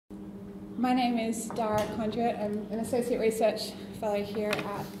My name is Dara Conduit. I'm an Associate Research Fellow here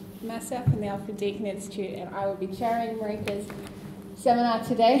at MASF in the Alfred Deakin Institute, and I will be chairing Marika's seminar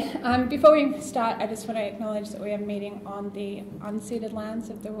today. Before we start, I just want to acknowledge that we are meeting on the unceded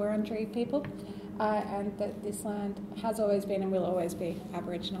lands of the Wurundjeri people, and that this land has always been and will always be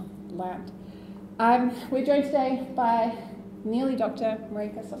Aboriginal land. We're joined today by nearly Dr.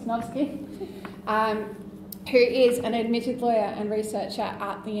 Marika Sosnowski, who is an admitted lawyer and researcher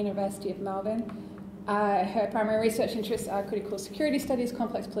at the University of Melbourne. Her primary research interests are critical security studies,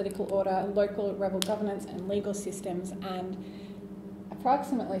 complex political order, local rebel governance and legal systems, and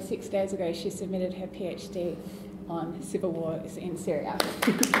approximately 6 days ago she submitted her PhD on civil wars in Syria.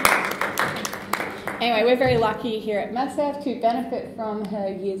 Anyway, we're very lucky here at MASF to benefit from her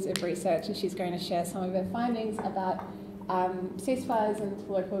years of research, and she's going to share some of her findings about ceasefires and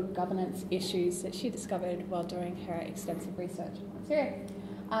local governance issues that she discovered while doing her extensive research on Syria.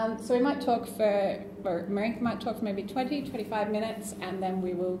 So we might talk or Marika might talk for maybe 20-25 minutes, and then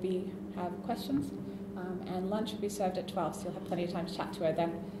we will have questions. And lunch will be served at 12, so you'll have plenty of time to chat to her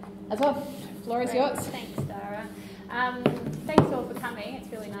then as well. The floor is yours. Thanks, Dara. Thanks all for coming. It's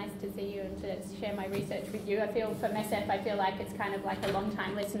really nice to see you and to share my research with you. I feel for MASF, I feel like it's kind of like a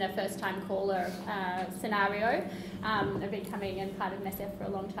long-time listener, first-time caller scenario. I've been coming and part of MASF for a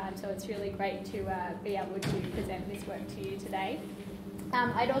long time, so it's really great to be able to present this work to you today.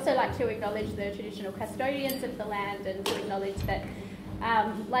 I'd also like to acknowledge the traditional custodians of the land and to acknowledge that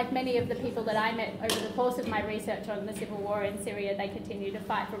like many of the people that I met over the course of my research on the civil war in Syria, they continue to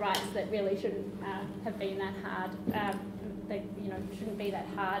fight for rights that really shouldn't have been that hard. They shouldn't be that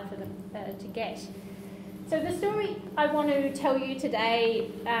hard for them to get. So the story I want to tell you today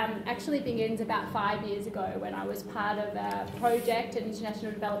actually begins about 5 years ago when I was part of a project, an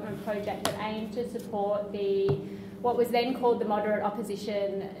international development project that aimed to support what was then called the moderate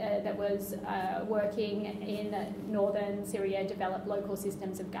opposition that was working in northern Syria, develop local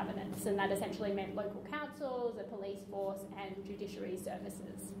systems of governance, and that essentially meant local councils, a police force and judiciary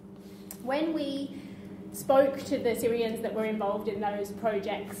services. When we spoke to the Syrians that were involved in those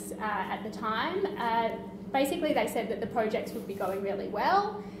projects at the time, basically they said that the projects would be going really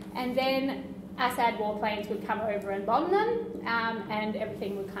well, and then Assad warplanes would come over and bomb them, and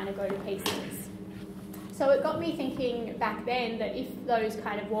everything would kind of go to pieces. So it got me thinking back then that if those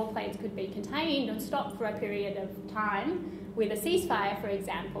kind of warplanes could be contained and stopped for a period of time with a ceasefire, for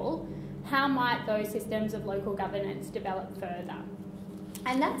example, how might those systems of local governance develop further?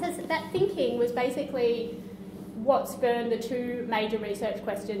 And that thinking was basically what spurned the two major research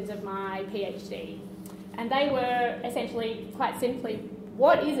questions of my PhD. And they were essentially, quite simply,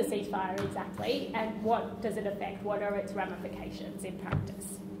 what is a ceasefire exactly, and what does it affect? What are its ramifications in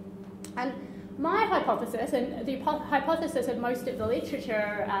practice? And my hypothesis, and the hypothesis of most of the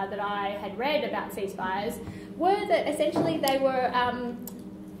literature that I had read about ceasefires, were that essentially they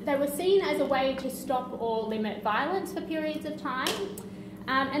were seen as a way to stop or limit violence for periods of time.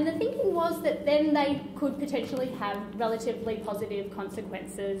 And the thinking was that then they could potentially have relatively positive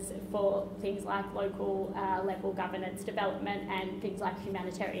consequences for things like local level governance development and things like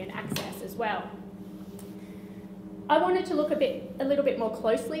humanitarian access as well. I wanted to look a little bit more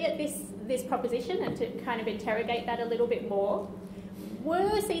closely at this proposition and to kind of interrogate that a little bit more.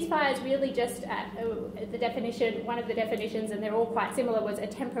 Were ceasefires really just the definition, one of the definitions, and they're all quite similar, was a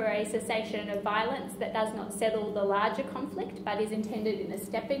temporary cessation of violence that does not settle the larger conflict but is intended in a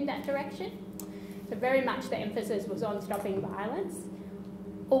step in that direction? So very much the emphasis was on stopping violence.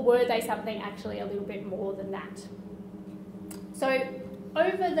 Or were they something actually a little bit more than that? So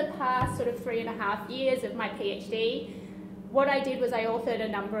over the past sort of 3.5 years of my PhD, what I did was I authored a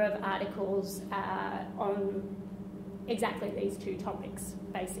number of articles on exactly these two topics,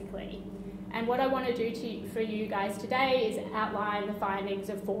 basically. And what I want to do for you guys today is outline the findings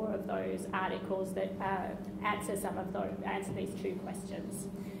of 4 of those articles that answer these two questions.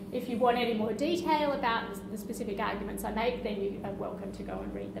 If you want any more detail about the specific arguments I make, then you are welcome to go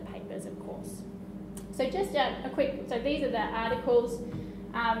and read the papers, of course. So just a quick, so these are the articles.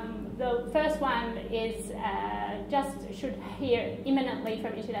 The first one is should hear imminently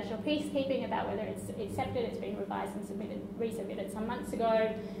from international peacekeeping about whether it's accepted. It's been revised and resubmitted some months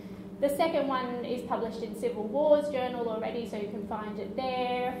ago. The second one is published in Civil Wars Journal already, so you can find it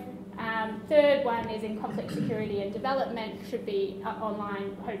there. Third one is in Conflict Security and Development, should be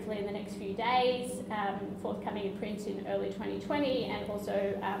online hopefully in the next few days, forthcoming in print in early 2020, and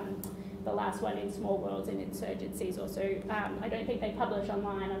also the last one in Small Worlds and Insurgencies also. I don't think they publish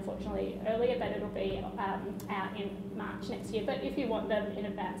online, unfortunately, earlier, but it'll be out in March next year. But if you want them in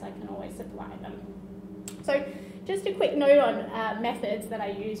advance, I can always supply them. So Just a quick note on methods that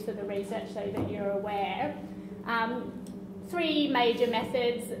I use for the research so that you're aware. 3 major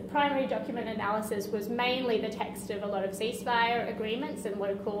methods. Primary document analysis was mainly the text of a lot of ceasefire agreements and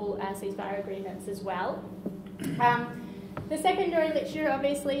local ceasefire agreements as well. The secondary literature,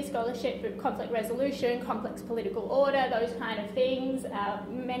 obviously, scholarship of conflict resolution, complex political order, those kind of things.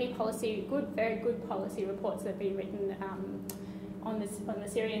 Many very good policy reports that have been written on the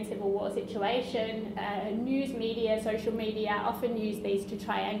Syrian civil war situation. News media, social media often use these to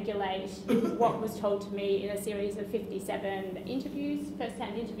triangulate what was told to me in a series of 57 interviews,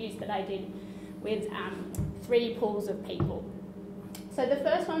 first-hand interviews that I did with 3 pools of people. So the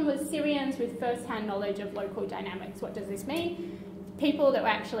first one was Syrians with first-hand knowledge of local dynamics. What does this mean? People that were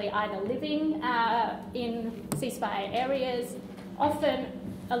actually either living in ceasefire areas, often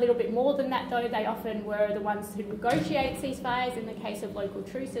a little bit more than that though, they often were the ones who negotiate ceasefires. In the case of local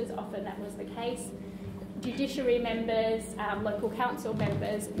truces, often that was the case. Judiciary members, local council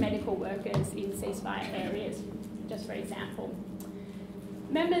members, medical workers in ceasefire areas, just for example.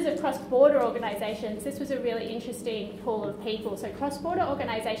 Members of cross-border organisations, this was a really interesting pool of people. So cross-border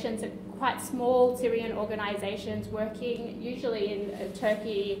organisations are quite small Syrian organisations working usually in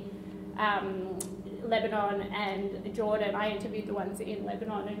Turkey, Lebanon and Jordan. I interviewed the ones in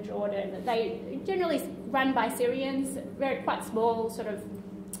Lebanon and Jordan. They generally run by Syrians, quite small, sort of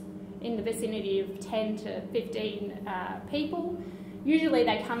in the vicinity of 10 to 15 people. Usually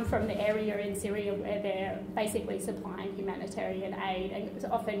they come from the area in Syria where they're basically supplying humanitarian aid, and it's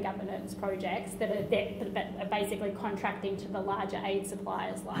often governance projects that are basically contracting to the larger aid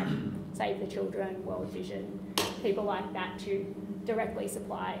suppliers like Save the Children, World Vision, people like that to directly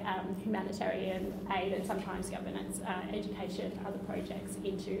supply humanitarian aid and sometimes governance, education, other projects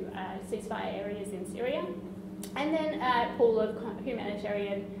into ceasefire areas in Syria. And then a pool of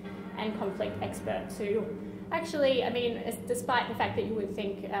humanitarian and conflict experts who actually, I mean, despite the fact that you would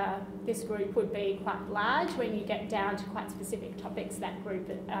think this group would be quite large, when you get down to quite specific topics, that group,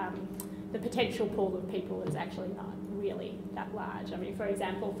 the potential pool of people is actually not really that large. I mean, for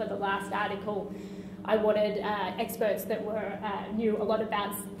example, for the last article, I wanted experts that knew a lot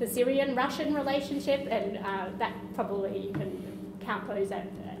about the Syrian-Russian relationship, and that probably you can count those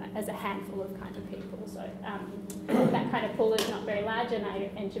as a handful of kind of people. So that kind of pool is not very large, and I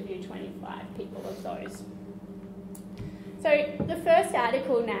interviewed 25 people of those. So the first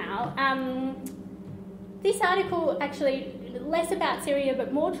article now, this article actually less about Syria,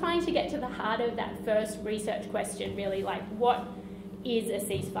 but more trying to get to the heart of that first research question, really, like what is a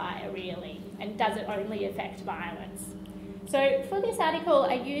ceasefire really, and does it only affect violence? So for this article,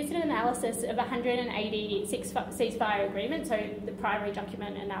 I used an analysis of 186 ceasefire agreements, so the primary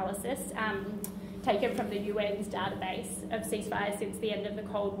document analysis, taken from the UN's database of ceasefires since the end of the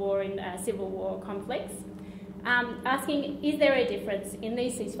Cold War and civil war conflicts. Asking, is there a difference in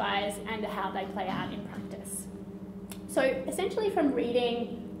these ceasefires and how they play out in practice? So essentially from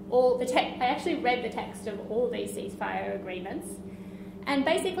reading all the text, I actually read the text of all these ceasefire agreements and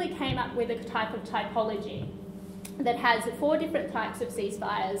basically came up with a type of typology that has 4 different types of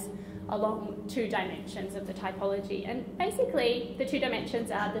ceasefires along 2 dimensions of the typology. And basically the 2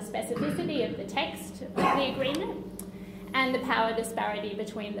 dimensions are the specificity of the text of the agreement and the power disparity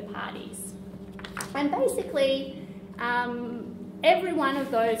between the parties. And basically, every one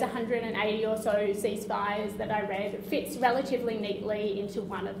of those 180 or so ceasefires that I read fits relatively neatly into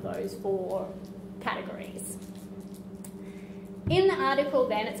one of those 4 categories. In the article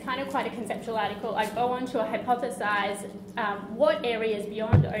then, it's kind of quite a conceptual article, I go on to hypothesize what areas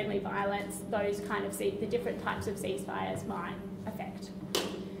beyond only violence those kind of the different types of ceasefires might affect.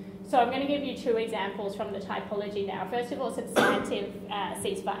 So I'm going to give you 2 examples from the typology now. First of all, substantive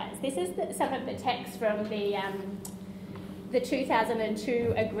ceasefires. This is some of the text from the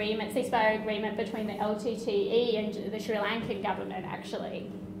 2002 agreement, ceasefire agreement between the LTTE and the Sri Lankan government,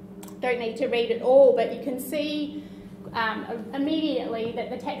 actually. Don't need to read it all, but you can see immediately that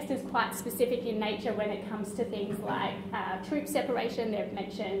the text is quite specific in nature when it comes to things like troop separation. They've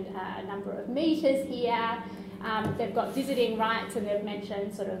mentioned a number of metres here. They've got visiting rights, and they've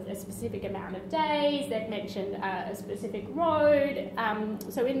mentioned sort of a specific amount of days. They've mentioned a specific road.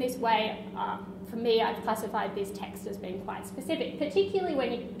 So in this way, for me, I've classified this text as being quite specific, particularly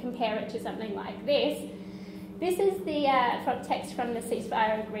when you compare it to something like this. This is the text from the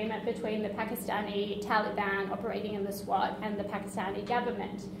ceasefire agreement between the Pakistani Taliban operating in the SWAT and the Pakistani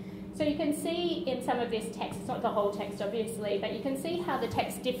government. So you can see in some of this text, it's not the whole text obviously, but you can see how the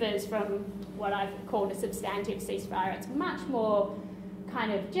text differs from what I've called a substantive ceasefire. It's much more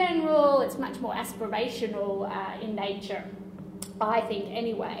kind of general, it's much more aspirational in nature, I think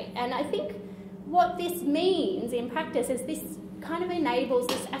anyway. And I think what this means in practice is this kind of enables,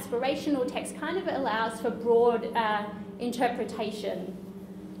 this aspirational text kind of allows for broad interpretation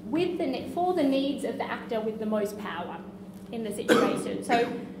for the needs of the actor with the most power in the situation. So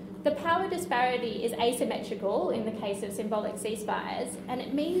the power disparity is asymmetrical in the case of symbolic ceasefires, and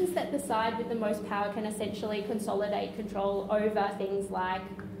it means that the side with the most power can essentially consolidate control over things like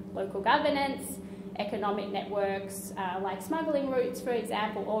local governance, economic networks like smuggling routes, for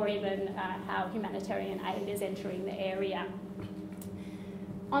example, or even how humanitarian aid is entering the area.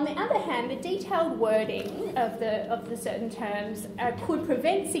 On the other hand, the detailed wording of the certain terms could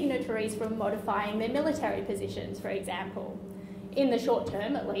prevent signatories from modifying their military positions, for example, in the short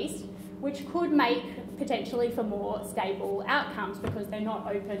term at least, which could make potentially for more stable outcomes because they're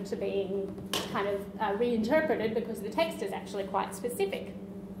not open to being kind of reinterpreted because the text is actually quite specific.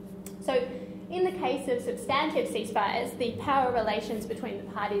 So in the case of substantive ceasefires, the power relations between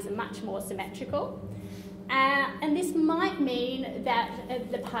the parties are much more symmetrical. And this might mean that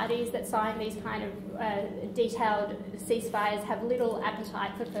the parties that sign these kind of detailed ceasefires have little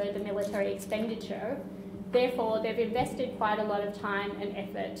appetite for further military expenditure. Therefore, they've invested quite a lot of time and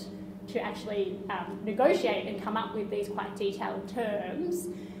effort to actually negotiate and come up with these quite detailed terms.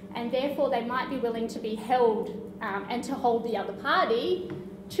 And therefore, they might be willing to be held and to hold the other party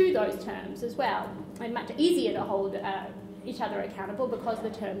to those terms as well. And much easier to hold each other accountable because the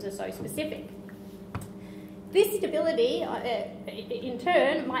terms are so specific. This stability, in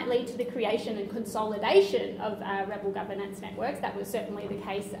turn, might lead to the creation and consolidation of rebel governance networks. That was certainly the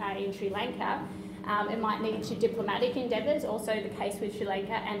case in Sri Lanka. It might lead to diplomatic endeavours, also the case with Sri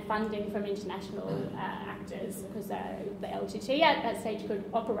Lanka, and funding from international actors, because the LTT at that stage could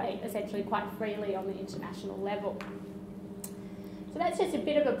operate essentially quite freely on the international level. So that's just a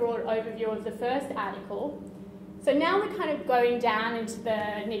bit of a broad overview of the first article. So now we're kind of going down into the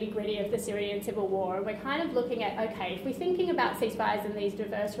nitty-gritty of the Syrian civil war, and we're kind of looking at, okay, if we're thinking about ceasefires and these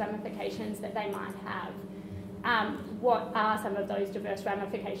diverse ramifications that they might have, what are some of those diverse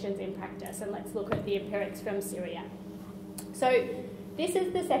ramifications in practice? And let's look at the empirics from Syria. So this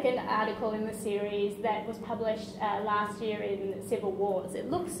is the second article in the series that was published last year in Civil Wars. It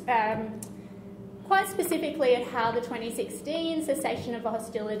looks quite specifically at how the 2016 cessation of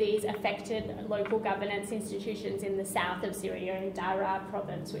hostilities affected local governance institutions in the south of Syria, in Daraa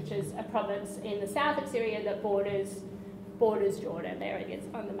province, which is a province in the south of Syria that borders Jordan. There it is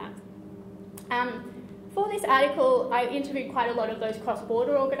on the map. For this article, I interviewed quite a lot of those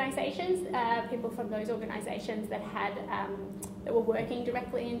cross-border organisations, people from those organisations that had that were working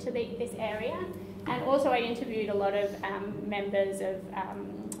directly into this area, and also I interviewed a lot of members of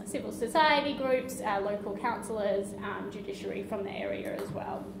civil society groups, local councillors, judiciary from the area as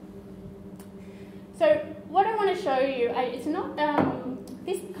well. So what I want to show you, it's not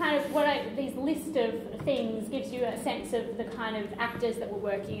this kind of these list of things gives you a sense of the kind of actors that were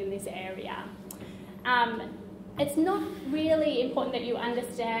working in this area. It's not really important that you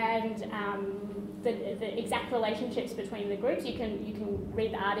understand the exact relationships between the groups. You can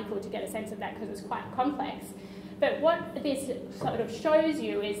read the article to get a sense of that because it's quite complex. But what this sort of shows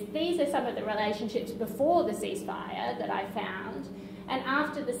you is these are some of the relationships before the ceasefire that I found, and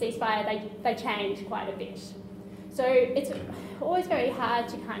after the ceasefire they changed quite a bit. So it's always very hard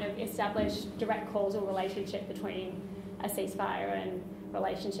to kind of establish direct causal relationship between a ceasefire and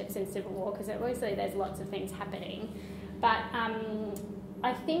relationships in civil war, because obviously there's lots of things happening. But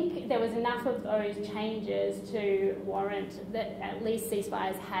I think there was enough of those changes to warrant that at least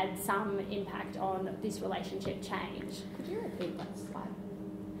ceasefires had some impact on this relationship change. Could you repeat that slide?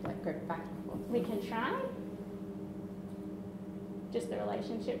 Like go back and forth? We can try. Just the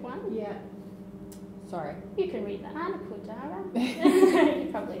relationship one? Yeah. Sorry. You can read the article, Dara. You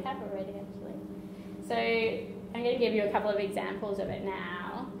probably have already, actually. So I'm going to give you a couple of examples of it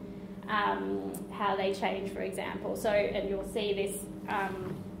now. How they change, for example. So, and you'll see this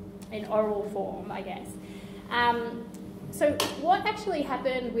in oral form, I guess. So what actually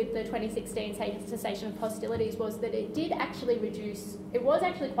happened with the 2016 cessation of hostilities was that it did actually reduce, it was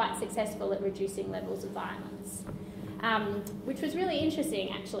actually quite successful at reducing levels of violence, which was really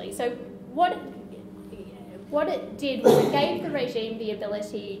interesting, actually. So what it did was it gave the regime the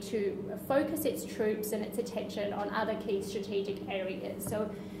ability to focus its troops and its attention on other key strategic areas. So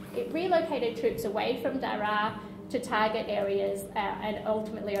it relocated troops away from Daraa to target areas and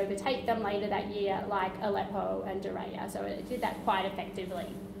ultimately overtake them later that year, like Aleppo and Daraya. So it did that quite effectively.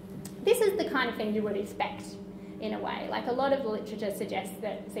 This is the kind of thing you would expect in a way. Like a lot of the literature suggests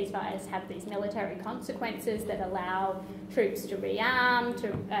that ceasefires have these military consequences that allow troops to rearm, to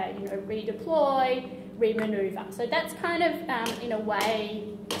redeploy, remaneuver. So that's kind of, in a way,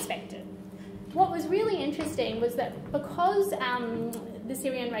 expected. what was really interesting was that because the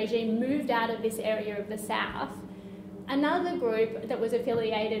Syrian regime moved out of this area of the south, another group that was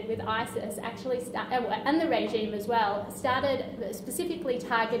affiliated with ISIS actually and the regime as well, started specifically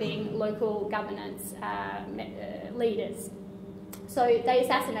targeting local governance leaders. So they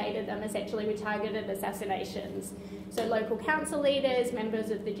assassinated them essentially with targeted assassinations. So local council leaders, members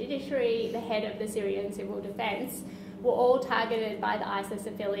of the judiciary, the head of the Syrian civil defence were all targeted by the ISIS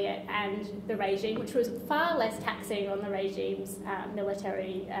affiliate and the regime, which was far less taxing on the regime's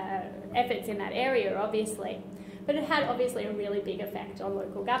military efforts in that area, obviously. But it had obviously a really big effect on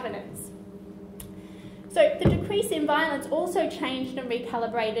local governance. So the decrease in violence also changed and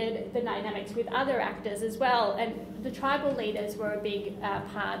recalibrated the dynamics with other actors as well, and the tribal leaders were a big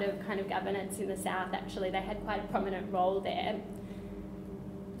part of kind of governance in the south. Actually, they had quite a prominent role there.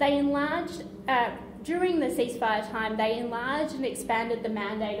 They enlarged, during the ceasefire time, they enlarged and expanded the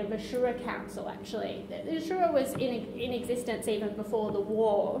mandate of a Shura Council, actually. The Shura was in existence even before the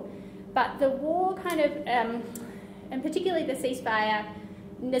war, but the war kind of, and particularly the ceasefire,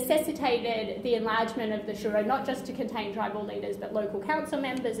 necessitated the enlargement of the Shura, not just to contain tribal leaders, but local council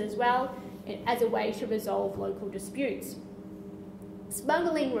members as well, as a way to resolve local disputes.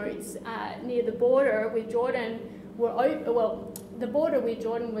 Smuggling routes near the border with Jordan were open, well, the border with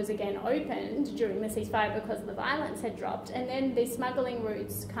Jordan was again opened during the ceasefire because the violence had dropped, and then the smuggling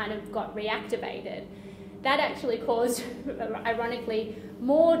routes kind of got reactivated. That actually caused, ironically,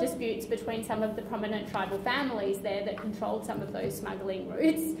 more disputes between some of the prominent tribal families there that controlled some of those smuggling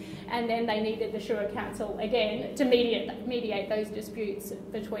routes, and then they needed the Shura Council again to mediate those disputes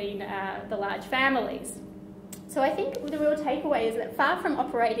between the large families. So I think the real takeaway is that far from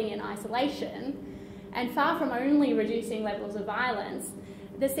operating in isolation, and far from only reducing levels of violence,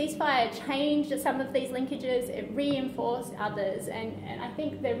 the ceasefire changed some of these linkages, it reinforced others, and I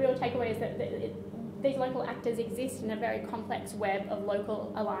think the real takeaway is that these local actors exist in a very complex web of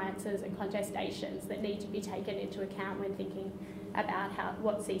local alliances and contestations that need to be taken into account when thinking about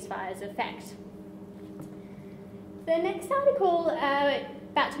what ceasefires affect. The next article,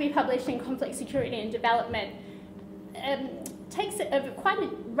 about to be published in Conflict, Security and Development, takes quite a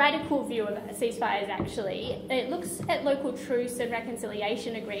radical view of ceasefires, actually. It looks at local truce and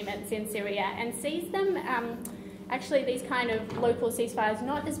reconciliation agreements in Syria and sees them actually these kind of local ceasefires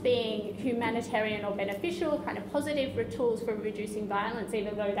not as being humanitarian or beneficial, kind of positive tools for reducing violence,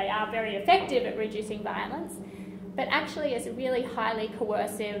 even though they are very effective at reducing violence, but actually as really highly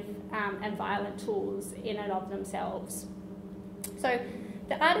coercive and violent tools in and of themselves. So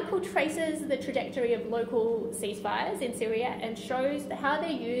the article traces the trajectory of local ceasefires in Syria and shows how they're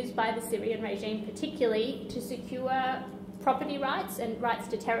used by the Syrian regime, particularly to secure property rights and rights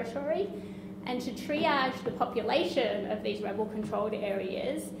to territory, and to triage the population of these rebel-controlled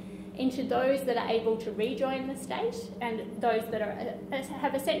areas into those that are able to rejoin the state and those that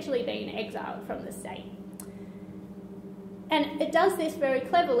have essentially been exiled from the state. And it does this very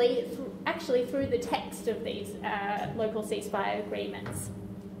cleverly, actually through the text of these local ceasefire agreements.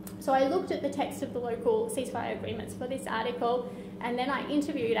 So I looked at the text of the local ceasefire agreements for this article, and then I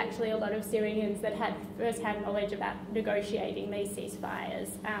interviewed actually a lot of Syrians that had first-hand knowledge about negotiating these ceasefires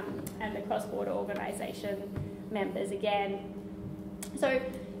and the cross-border organisation members again. So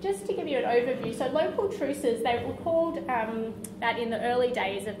just to give you an overview, so local truces, they were called that in the early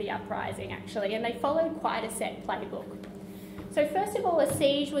days of the uprising actually, and they followed quite a set playbook. So first of all, a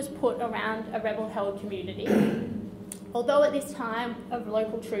siege was put around a rebel-held community. Although at this time of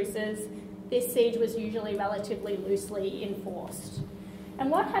local truces, this siege was usually relatively loosely enforced. And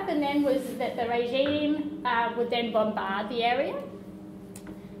what happened then was that the regime would then bombard the area,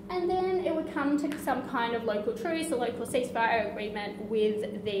 and then it would come to some kind of local truce, a local ceasefire agreement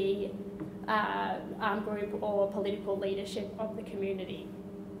with the armed group or political leadership of the community.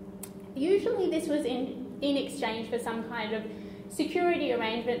 Usually this was in exchange for some kind of security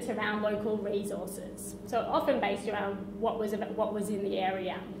arrangements around local resources, so often based around what was in the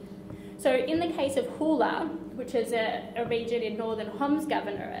area. So in the case of Hula, which is a region in northern Homs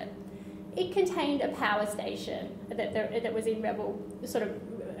Governorate, it contained a power station that was in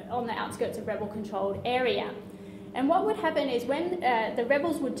on the outskirts of rebel-controlled area. And what would happen is when the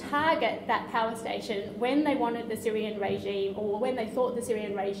rebels would target that power station when they wanted the Syrian regime, or when they thought the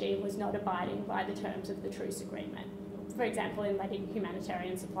Syrian regime was not abiding by the terms of the truce agreement, for example, in letting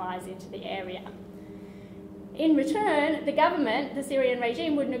humanitarian supplies into the area. In return, the government, the Syrian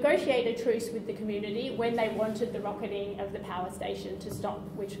regime, would negotiate a truce with the community when they wanted the rocketing of the power station to stop,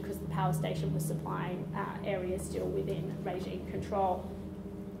 because the power station was supplying areas still within regime control.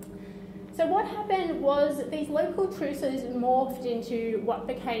 So So what happened was these local truces morphed into what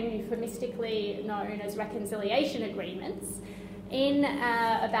became euphemistically known as reconciliation agreements in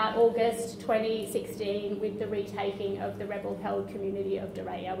about August 2016 with the retaking of the rebel-held community of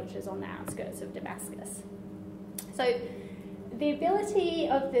Daraya, which is on the outskirts of Damascus. So the ability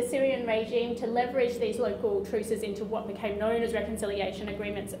of the Syrian regime to leverage these local truces into what became known as reconciliation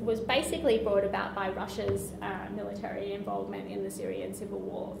agreements was basically brought about by Russia's military involvement in the Syrian civil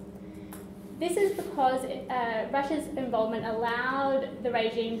war. This is because Russia's involvement allowed the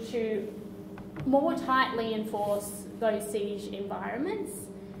regime to more tightly enforce those siege environments.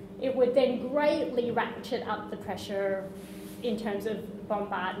 It would then greatly ratchet up the pressure in terms of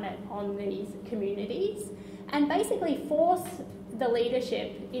bombardment on these communities and basically force the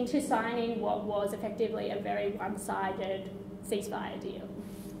leadership into signing what was effectively a very one-sided ceasefire deal,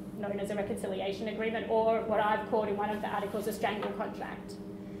 known as a reconciliation agreement, or what I've called in one of the articles a strangle contract.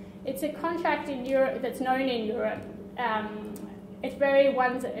 It's a contract in Europe that's known in Europe. It's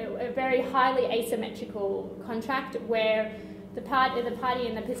a very highly asymmetrical contract where the party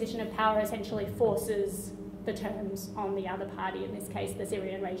in the position of power essentially forces the terms on the other party, in this case the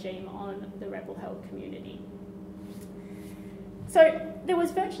Syrian regime, on the rebel-held community. So there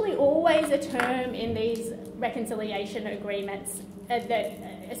was virtually always a term in these reconciliation agreements that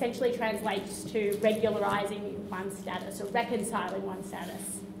essentially translates to regularising one's status or reconciling one's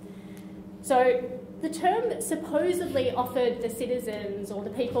status. So the term supposedly offered the citizens or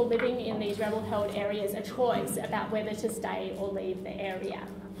the people living in these rebel-held areas a choice about whether to stay or leave the area.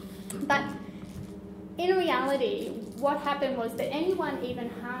 But in reality, what happened was that anyone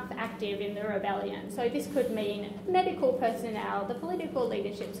even half active in the rebellion, so this could mean medical personnel, the political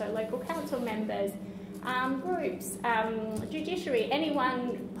leadership, so local council members, groups, judiciary,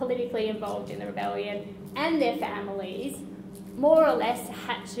 anyone politically involved in the rebellion and their families, more or less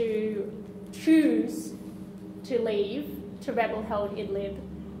had to choose to leave to rebel-held Idlib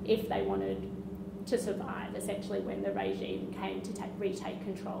if they wanted to survive, essentially, when the regime came to retake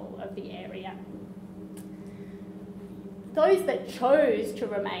control of the area. Those that chose to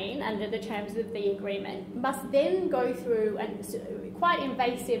remain under the terms of the agreement must then go through quite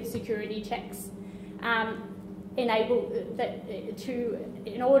invasive security checks in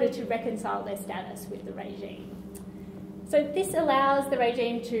order to reconcile their status with the regime. So this allows the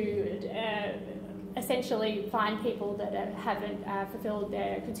regime to essentially find people that haven't fulfilled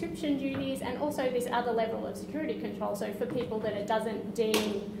their conscription duties, and also this other level of security control. So for people that it doesn't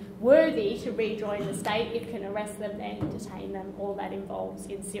deem worthy to rejoin the state, it can arrest them then, detain them. All that involves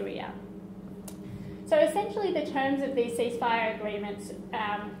in Syria. So essentially the terms of these ceasefire agreements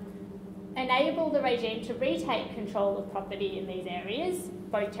enable the regime to retake control of property in these areas,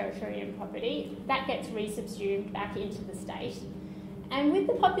 both territory and property. That gets resubsumed back into the state. And with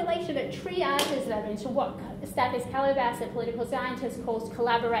the population, it triages them into what Stathis Kalibas, a political scientist, calls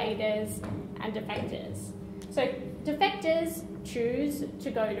collaborators and defectors. So defectors choose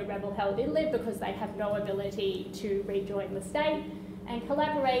to go to rebel-held Idlib because they have no ability to rejoin the state, and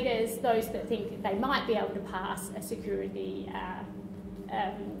collaborators, those that think they might be able to pass a security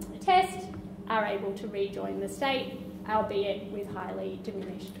test, are able to rejoin the state, albeit with highly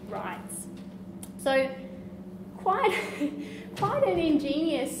diminished rights. So quite an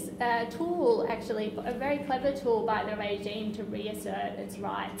ingenious tool, actually, a very clever tool by the regime to reassert its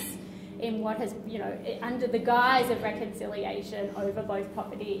rights in what has, under the guise of reconciliation over both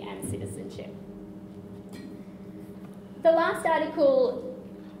property and citizenship. The last article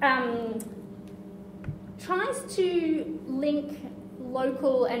tries to link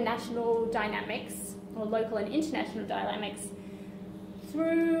local and national dynamics, or local and international dynamics,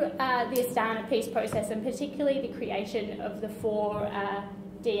 through the Astana peace process, and particularly the creation of the 4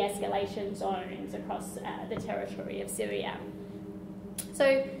 de-escalation zones across the territory of Syria.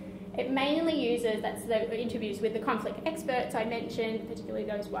 So it mainly uses, that's the interviews with the conflict experts I mentioned, particularly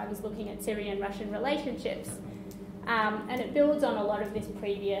those ones looking at Syrian-Russian relationships, and it builds on a lot of this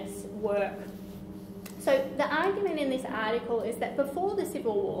previous work. So the argument in this article is that before the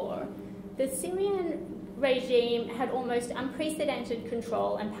civil war, the Syrian regime had almost unprecedented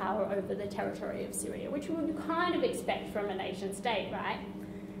control and power over the territory of Syria, which we would kind of expect from a nation state, right?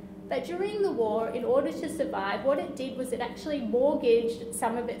 But during the war, in order to survive, what it did was it actually mortgaged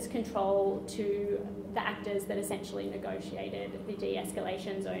some of its control to the actors that essentially negotiated the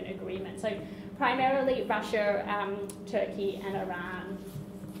de-escalation zone agreement. So primarily Russia, Turkey and Iran.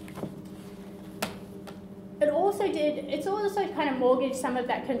 It's also kind of mortgaged some of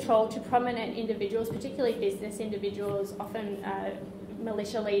that control to prominent individuals, particularly business individuals, often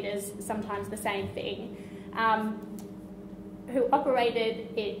militia leaders, sometimes the same thing, who operated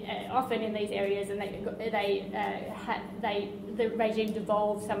often in these areas, and the regime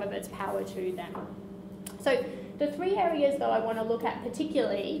devolved some of its power to them. So the three areas, though, I want to look at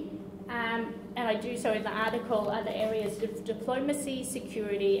particularly, and I do so in the article, are the areas of diplomacy,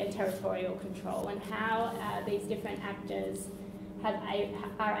 security, and territorial control, and how these different actors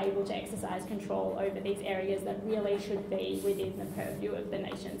are able to exercise control over these areas that really should be within the purview of the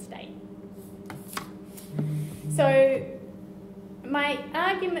nation state. So my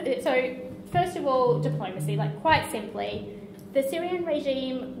argument, so first of all, diplomacy, like quite simply, the Syrian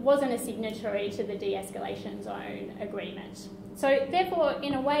regime wasn't a signatory to the de-escalation zone agreement. So therefore,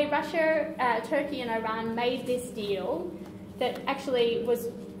 in a way, Russia, Turkey and Iran made this deal that actually was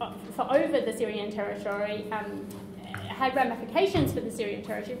for over the Syrian territory, had ramifications for the Syrian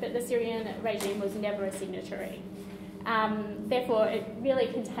territory, but the Syrian regime was never a signatory. Therefore, it really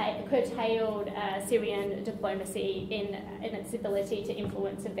curtailed Syrian diplomacy in its ability to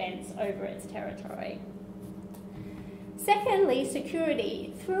influence events over its territory. Secondly,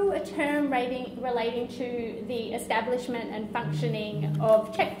 security, through a term relating to the establishment and functioning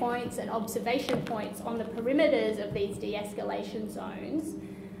of checkpoints and observation points on the perimeters of these de-escalation zones,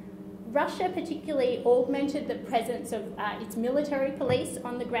 Russia particularly augmented the presence of its military police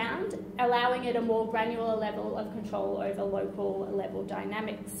on the ground, allowing it a more granular level of control over local level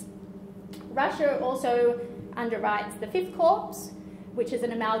dynamics. Russia also underwrites the Fifth Corps, which is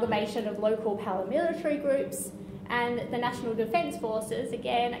an amalgamation of local paramilitary groups, and the National Defence Forces,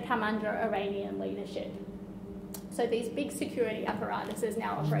 again, come under Iranian leadership. So these big security apparatuses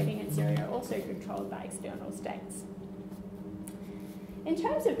now operating in Syria are also controlled by external states. In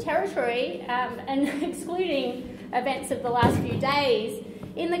terms of territory, and excluding events of the last few days,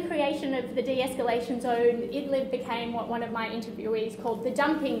 in the creation of the de-escalation zone, Idlib became what one of my interviewees called the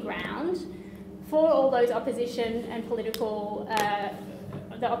dumping ground for all those opposition and political,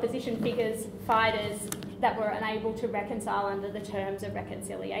 the opposition figures, fighters that were unable to reconcile under the terms of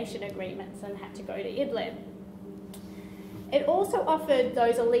reconciliation agreements and had to go to Idlib. It also offered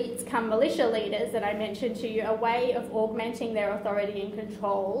those elites come militia leaders that I mentioned to you a way of augmenting their authority and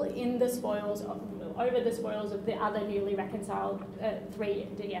control in the spoils over the spoils of the other newly reconciled three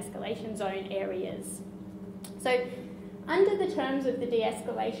de-escalation zone areas. So under the terms of the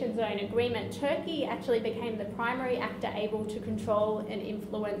de-escalation zone agreement, Turkey actually became the primary actor able to control and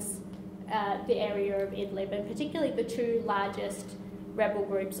influence the area of Idlib, and particularly the two largest rebel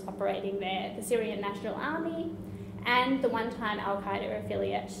groups operating there, the Syrian National Army and the one-time al-Qaeda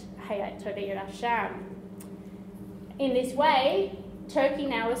affiliate Hayat Tahrir al-Sham. In this way, Turkey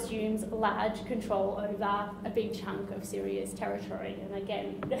now assumes large control over a big chunk of Syria's territory, and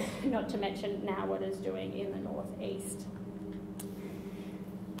again, not to mention now what it's doing in the northeast.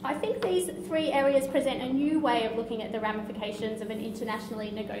 I think these three areas present a new way of looking at the ramifications of an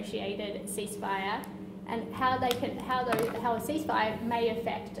internationally negotiated ceasefire and how a ceasefire may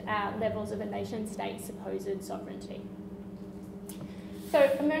affect levels of a nation-state's supposed sovereignty. So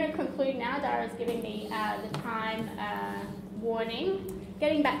I'm going to conclude now. Dara's giving me the time warning.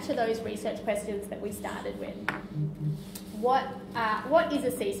 Getting back to those research questions that we started with. What is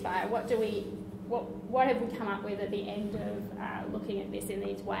a ceasefire? What have we come up with at the end of looking at this in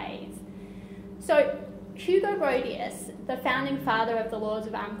these ways? So Hugo Grotius, the founding father of the laws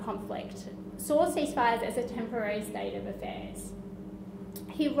of armed conflict, saw ceasefires as a temporary state of affairs.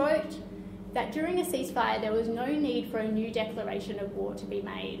 He wrote that during a ceasefire there was no need for a new declaration of war to be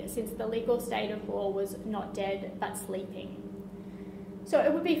made, since the legal state of war was not dead but sleeping. So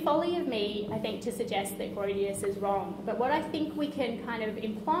it would be folly of me, I think, to suggest that Grotius is wrong, but what I think we can kind of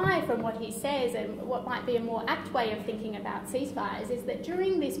imply from what he says, and what might be a more apt way of thinking about ceasefires, is that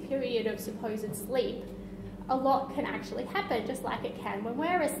during this period of supposed sleep, a lot can actually happen, just like it can when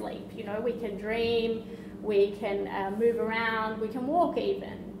we're asleep. You know, we can dream, we can move around, we can walk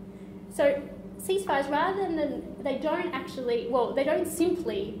even. So ceasefires, rather than, they don't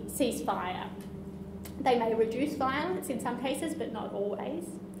simply cease fire. They may reduce violence in some cases, but not always.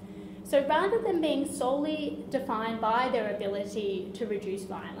 So rather than being solely defined by their ability to reduce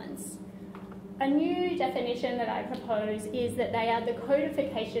violence, a new definition that I propose is that they are the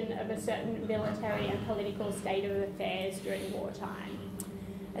codification of a certain military and political state of affairs during wartime.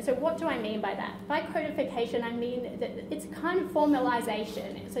 And so what do I mean by that? By codification, I mean that it's a kind of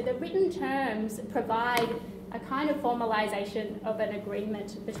formalisation. So the written terms provide a kind of formalisation of an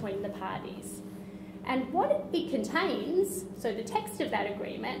agreement between the parties. And what it contains, so the text of that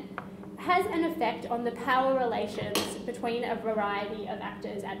agreement, has an effect on the power relations between a variety of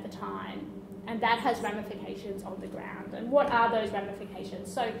actors at the time. And that has ramifications on the ground. And what are those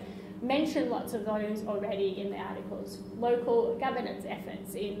ramifications? So mention lots of those already in the articles. Local governance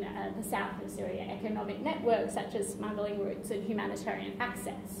efforts in the south of Syria, economic networks such as smuggling routes and humanitarian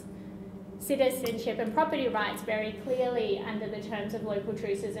access. Citizenship and property rights very clearly under the terms of local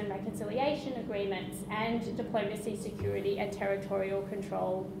truces and reconciliation agreements, and diplomacy, security and territorial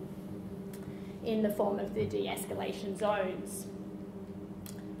control in the form of the de-escalation zones.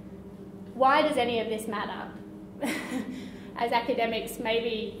 Why does any of this matter? As academics,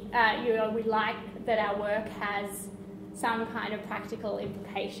 maybe we like that our work has some kind of practical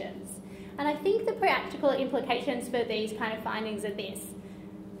implications. And I think the practical implications for these kind of findings are this.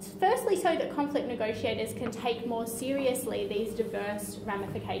 Firstly, so that conflict negotiators can take more seriously these diverse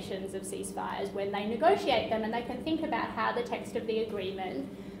ramifications of ceasefires when they negotiate them, and they can think about how the text of the agreement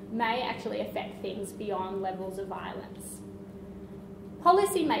may actually affect things beyond levels of violence.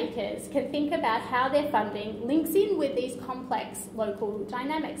 Policymakers can think about how their funding links in with these complex local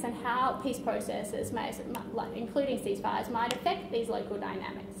dynamics and how peace processes, including ceasefires, might affect these local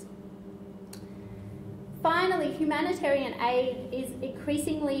dynamics. Finally, humanitarian aid is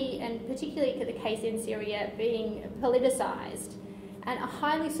increasingly, and particularly the case in Syria, being politicised and a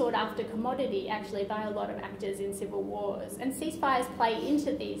highly sought after commodity actually by a lot of actors in civil wars. And ceasefires play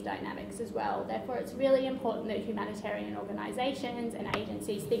into these dynamics as well. Therefore, it's really important that humanitarian organisations and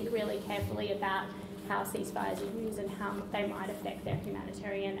agencies think really carefully about how ceasefires are used and how they might affect their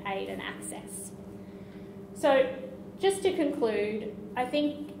humanitarian aid and access. So, just to conclude, I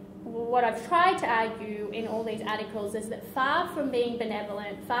think what I've tried to argue in all these articles is that far from being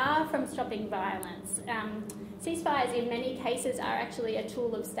benevolent, far from stopping violence, ceasefires in many cases are actually a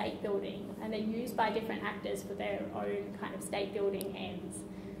tool of state building, and they're used by different actors for their own kind of state building ends.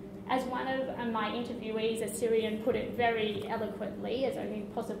 As one of my interviewees, a Syrian, put it very eloquently, as only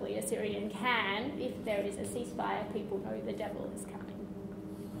possibly a Syrian can, if there is a ceasefire, people know the devil is coming.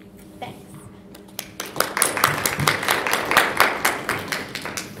 Thanks.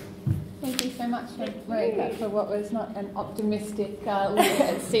 Thank you so much, Marika, for what was not an optimistic look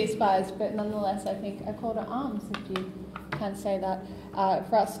at ceasefires, but nonetheless, I think a call to arms, if you can say that,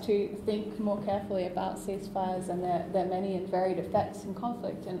 for us to think more carefully about ceasefires and their many and varied effects in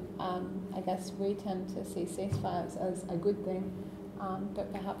conflict. And I guess we tend to see ceasefires as a good thing,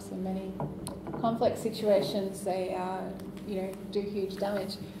 but perhaps in many conflict situations they do huge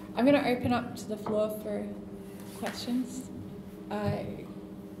damage. I'm going to open up to the floor for questions.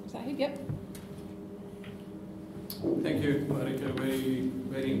 Yep. Thank you, Marika.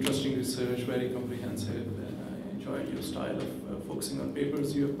 Very interesting research, very comprehensive. I enjoyed your style of focusing on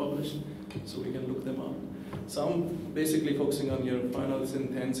papers you have published, so we can look them up. So I'm basically focusing on your final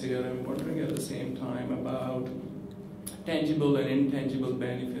sentence here. I'm wondering at the same time about tangible and intangible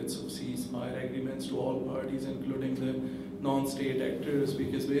benefits of ceasefire agreements to all parties, including the non-state actors,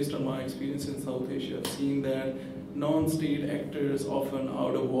 because based on my experience in South Asia, I've seen that non-state actors, often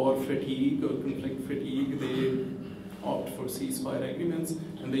out of war fatigue or conflict fatigue, they opt for ceasefire agreements,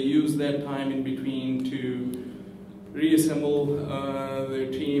 and they use that time in between to reassemble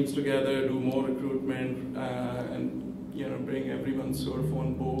their teams together, do more recruitment, and bring everyone sort of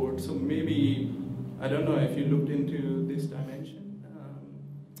on board. So maybe, I don't know if you looked into this dimension.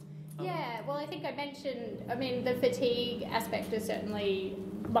 Yeah, well, I think I mentioned, the fatigue aspect is certainly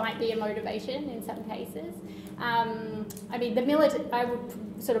might be a motivation in some cases. I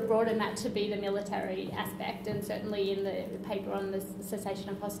would sort of broaden that to be the military aspect, and certainly in the paper on the cessation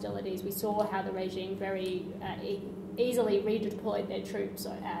of hostilities, we saw how the regime very easily redeployed their troops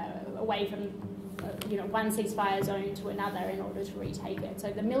away from one ceasefire zone to another in order to retake it.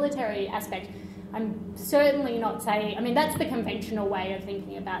 So the military aspect, I'm certainly not saying, that's the conventional way of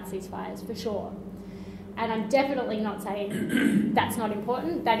thinking about ceasefires for sure. And I'm definitely not saying that's not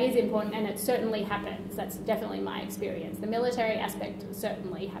important. That is important, and it certainly happens. That's definitely my experience. The military aspect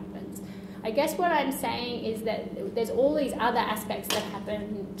certainly happens. I guess what I'm saying is that there's all these other aspects that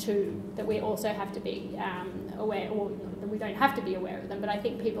happen too, that we also have to be aware, or we don't have to be aware of them, but I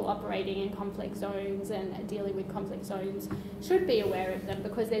think people operating in conflict zones and dealing with conflict zones should be aware of them,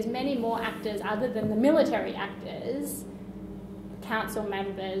 because there's many more actors other than the military actors, council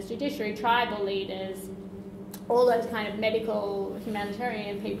members, judiciary, tribal leaders, all those kind of medical,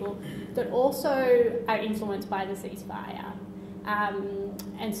 humanitarian people that also are influenced by the ceasefire.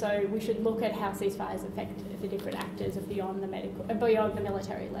 And so we should look at how ceasefires affect the different actors beyond the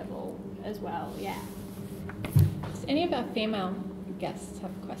military level as well. Yeah. Does any of our female guests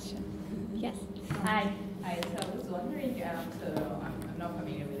have a question? Yes. Hi. I was wondering, so I'm not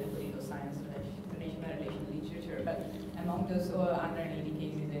familiar with the political science or international relations literature, but among those 180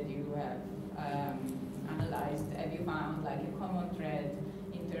 cases that you have analyzed, have you found like a common thread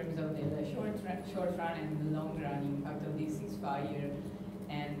in terms of short run and long run impact of this ceasefire,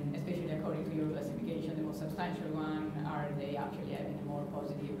 and especially according to your classification, the most substantial one, are they actually having a more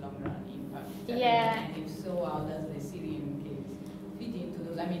positive long run impact? Yeah. And if so, how does the Syrian case fit into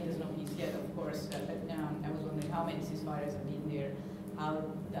those? I mean, there's no peace yet, of course, but I was wondering how many ceasefires have been there. How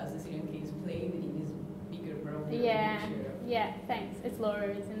does the Syrian case play within this bigger broader picture? Yeah, thanks. It's Laura,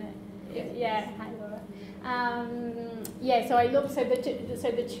 isn't it? Yes. Yeah, hi Laura. Yeah, so I looked, so the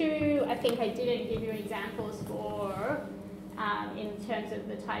two, I think I didn't give you examples for, in terms of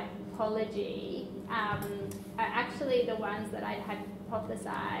the typology, are actually the ones that I'd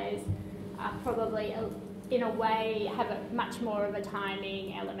hypothesized are probably, in a way, have a much more of a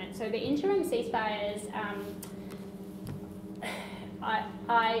timing element. So the interim ceasefires,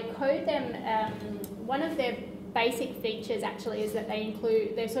 I code them, one of their basic features actually is that they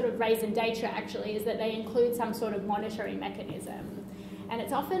include, their sort of raison d'etre actually is that they include some sort of monitoring mechanism. And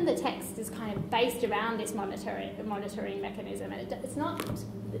it's often the text is kind of based around this monitoring mechanism. And it's not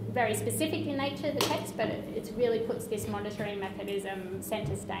very specific in nature, the text, but it really puts this monitoring mechanism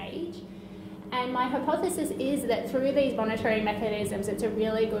centre stage. And my hypothesis is that through these monitoring mechanisms, it's a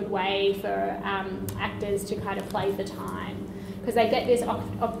really good way for actors to kind of play for time. Because they get this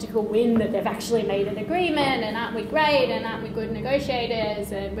optical win that they've actually made an agreement, and aren't we great, and aren't we good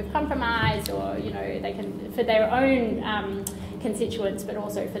negotiators, and we've compromised, or, you know, they can, for their own constituents, but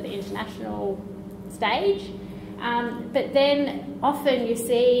also for the international stage. But then often you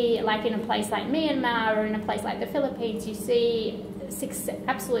see, like in a place like Myanmar or in a place like the Philippines, you see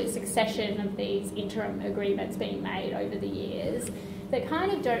absolute succession of these interim agreements being made over the years that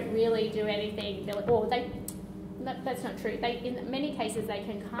kind of don't really do anything, or they, that's not true. They, in many cases, they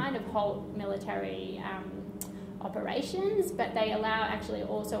can kind of halt military operations, but they allow actually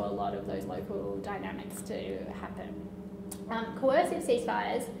also a lot of those local dynamics to happen. Coercive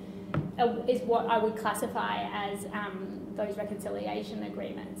ceasefires is what I would classify as those reconciliation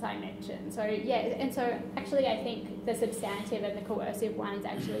agreements I mentioned. So yeah, and so actually I think the substantive and the coercive ones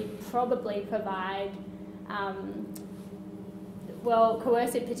actually probably provide, well,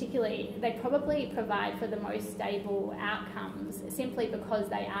 coercive particularly, they probably provide for the most stable outcomes simply because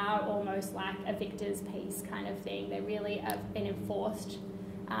they are almost like a victor's peace kind of thing. They're really an enforced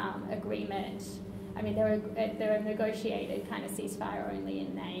agreement. I mean, they're a negotiated kind of ceasefire only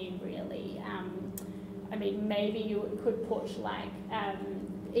in name, really. I mean, maybe you could push like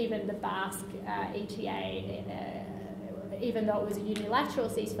even the Basque ETA, even though it was a unilateral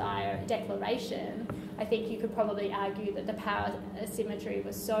ceasefire declaration, I think you could probably argue that the power asymmetry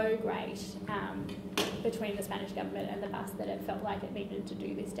was so great between the Spanish government and the Basque that it felt like it needed to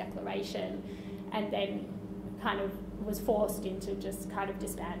do this declaration, and then kind of was forced into just kind of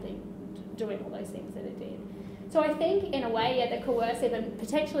disbanding, doing all those things that it did. So I think, in a way, yeah, the coercive and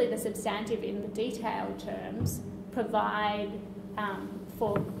potentially the substantive in the detailed terms provide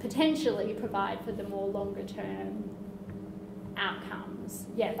potentially provide for the more longer term outcomes.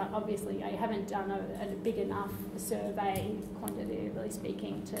 Yeah, but obviously I haven't done a big enough survey, quantitatively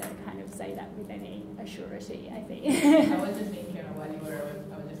speaking, to kind of say that with any assurity, I think. I was just thinking, while you were,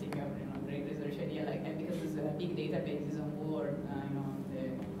 I was just thinking of great research idea, like, and because there's big databases on war, the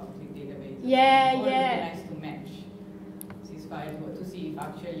conflict database. Yeah, war yeah. Nice to match ceasefires, to see if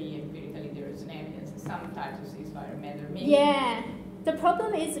actually empirically there is an evidence that some types of ceasefire matter. Maybe. Yeah. The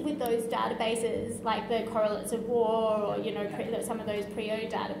problem is with those databases, like the Correlates of War, or some of those PRIO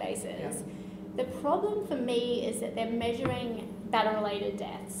databases. Yeah. The problem for me is that they're measuring battle-related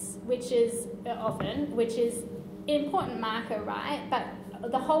deaths, which is an important marker, right?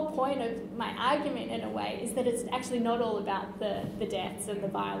 But the whole point of my argument, in a way, is that it's actually not all about the deaths and the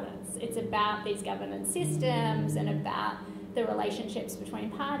violence. It's about these governance systems and about the relationships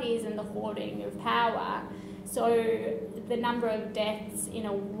between parties and the hoarding of power. So the number of deaths, in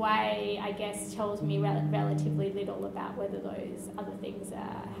a way, I guess, tells me relatively little about whether those other things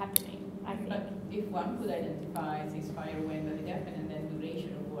are happening, I think. But if one could identify ceasefire when does it happen and then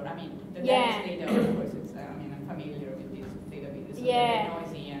duration of war, I mean, the yeah. data, of course, it's, I'm familiar with these databases, so yeah. they're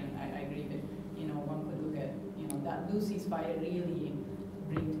noisy, and I agree that, one could look at, that do ceasefire really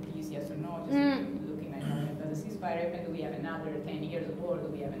bring to peace, yes or no, just looking at, does a ceasefire happen, do we have another 10 years of war, do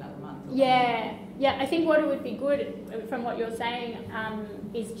we have another month of war? Yeah, I think what it would be good, from what you're saying,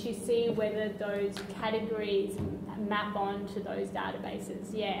 is to see whether those categories map onto those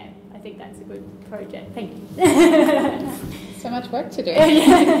databases. Yeah, I think that's a good project. Thank you. So much work to do.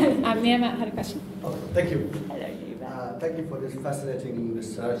 Myanmar had a question. Oh, thank you. Hello, thank you for this fascinating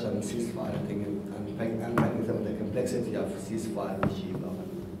research on ceasefire. I think unpacking some of the complexity of ceasefire regime,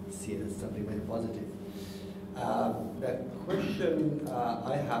 I see it as something very positive. The question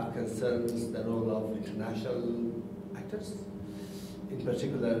I have concerns the role of international actors, in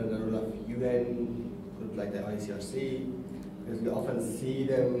particular the role of UN, groups like the ICRC, because we often see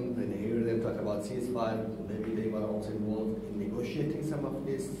them and hear them talk about ceasefire. Maybe they were also involved in negotiating some of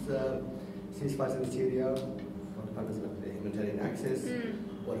these ceasefires in Syria for the purpose of the humanitarian access,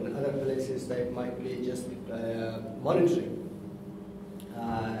 or in other places they might be just monitoring.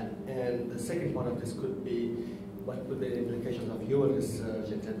 And the second part of this could be, what would the implications of your research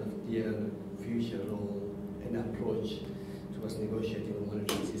in terms of their future role and approach towards negotiating and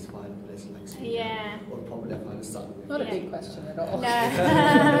monitoring ceasefire in places like Syria or probably Afghanistan? Not a big question at all.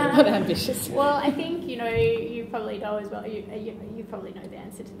 No. Not ambitious. Well, I think, you probably know as well, you probably know the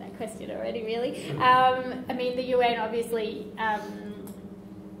answer to that question already, really. I mean, the UN obviously,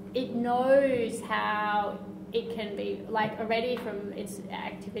 it knows how it can be, like, already from its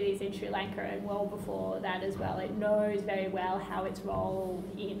activities in Sri Lanka and well before that as well, it knows very well how its role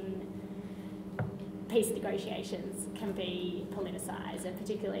in peace negotiations can be politicised, and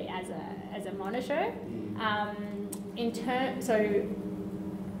particularly as a monitor. So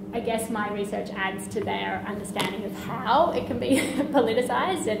I guess my research adds to their understanding of how it can be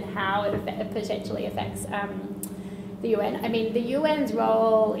politicised and how it potentially affects the UN. I mean, the UN's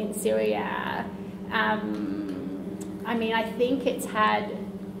role in Syria, I mean, I think it's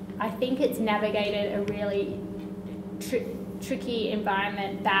navigated a really tricky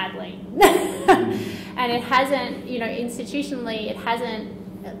environment badly. And it hasn't, institutionally, it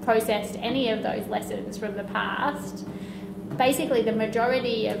hasn't processed any of those lessons from the past. Basically, the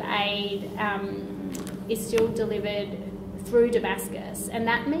majority of aid is still delivered through Damascus, and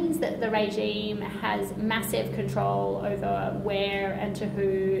that means that the regime has massive control over where and to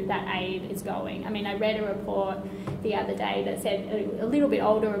who that aid is going. I mean, I read a report the other day that said, a little bit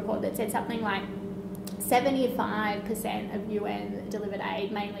older report, that said something like 75% of UN delivered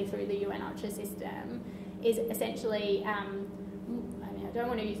aid, mainly through the UN OCHA system, is essentially, I mean, I don't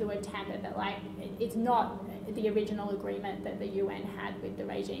want to use the word tampered, but like, it's not the original agreement that the UN had with the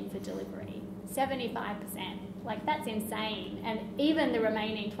regime for delivery. 75%. Like, that's insane. And even the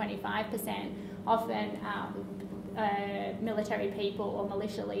remaining 25%, often military people or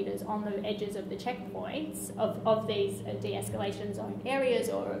militia leaders on the edges of the checkpoints of these de-escalation zone areas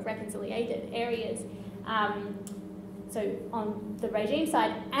or reconciliated areas. So on the regime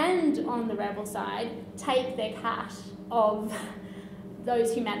side and on the rebel side, take their cut of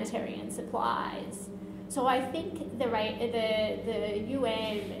those humanitarian supplies. So I think the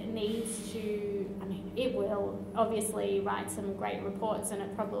UN needs to, I mean, it will obviously write some great reports, and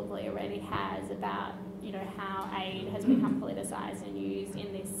it probably already has, about, how aid has become politicised and used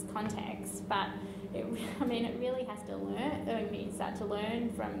in this context. But it really has to start to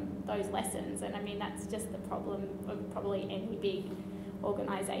learn from those lessons. And I mean, that's just the problem of probably any big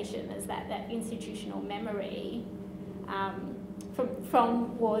organisation, is that institutional memory.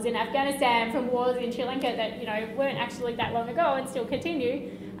 From wars in Afghanistan, from wars in Sri Lanka that weren't actually that long ago and still continue,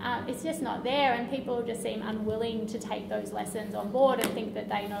 it's just not there, and people just seem unwilling to take those lessons on board and think that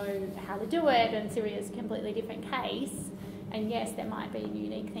they know how to do it. And Syria's a completely different case, and yes, there might be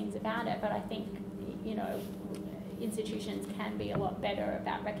unique things about it, but I think institutions can be a lot better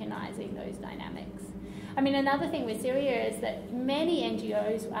about recognising those dynamics. I mean, another thing with Syria is that many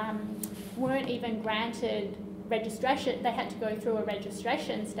NGOs weren't even granted registration. They had to go through a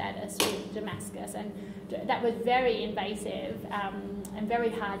registration status with Damascus, and that was very invasive and very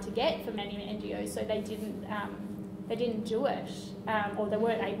hard to get for many NGOs. So they didn't do it, or they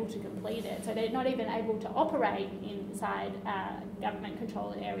weren't able to complete it. So they're not even able to operate inside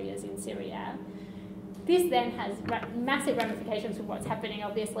government-controlled areas in Syria. This then has massive ramifications for what's happening,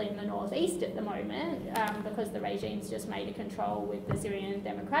 obviously, in the northeast at the moment, because the regime's just made a control with the Syrian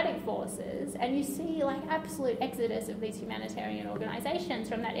Democratic Forces, and you see like absolute exodus of these humanitarian organisations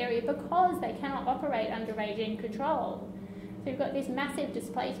from that area because they cannot operate under regime control. So you've got this massive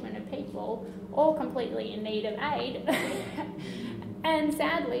displacement of people, all completely in need of aid, and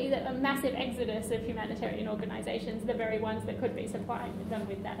sadly, a massive exodus of humanitarian organisations, the very ones that could be supplying them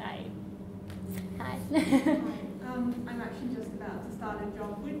with that aid. Hi. I'm actually just about to start a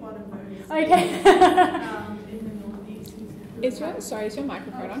job with one of those. Okay. In the northeast. Is your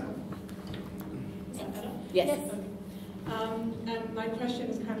microphone on? Is that better? Yes. And my question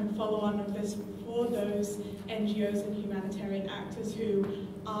is kind of follow on of this for those NGOs and humanitarian actors who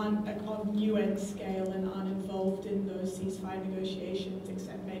aren't on UN scale and aren't involved in those ceasefire negotiations,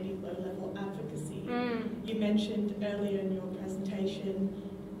 except maybe low-level advocacy. You mentioned earlier in your presentation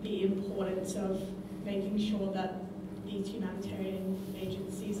the importance of making sure that these humanitarian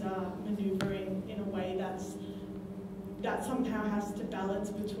agencies are manoeuvring in a way that somehow has to balance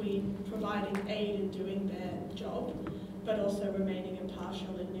between providing aid and doing their job, but also remaining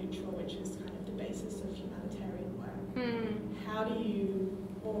impartial and neutral, which is kind of the basis of humanitarian work. How do you,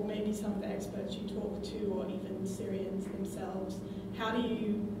 or maybe some of the experts you talk to, or even Syrians themselves, how do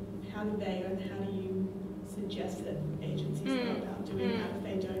they and how do you suggest that agencies go about doing that if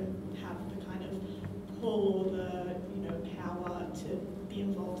they don't have the kind of pull or the power to be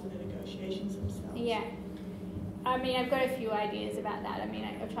involved in the negotiations themselves? Yeah. I mean, I've got a few ideas about that. I mean,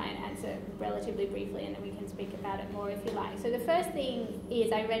 I'll try and answer relatively briefly and then we can speak about it more if you like. So the first thing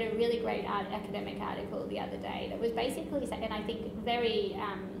is I read a really great academic article the other day that was basically saying, and I think very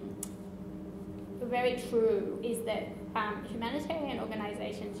true, is that humanitarian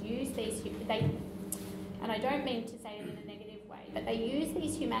organisations use these, and I don't mean to say it in a negative way, but they use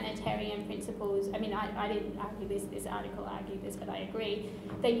these humanitarian principles. I mean, I didn't argue this article argued this, but I agree.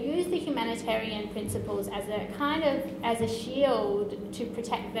 They use the humanitarian principles as a shield to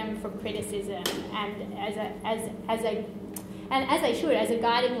protect them from criticism, and as they should, as a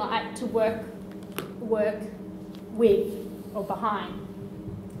guiding light to work with or behind.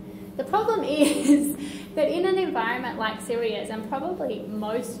 The problem is that in an environment like Syria's, and probably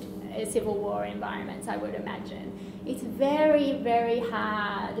most civil war environments, I would imagine, it's very, very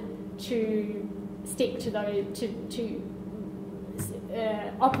hard to stick to those, to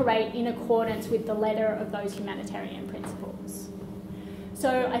operate in accordance with the letter of those humanitarian principles.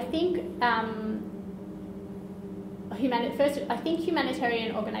 So I think I think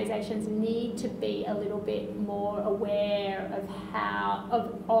humanitarian organisations need to be a little bit more aware of how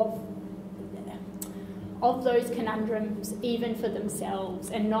of those conundrums, even for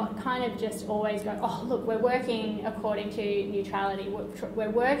themselves, and not kind of just always go, oh look, we're working according to neutrality, we're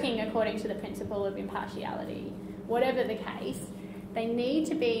working according to the principle of impartiality. Whatever the case, they need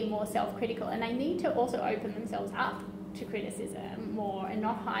to be more self-critical, and they need to also open themselves up to criticism more and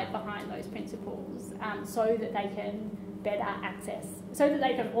not hide behind those principles, so that they can better access, so that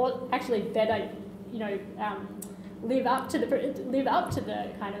they can actually better, live up to the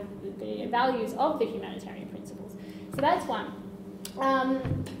kind of the values of the humanitarian principles. So that's one.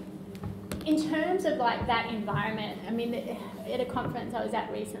 In terms of like that environment, I mean, at a conference I was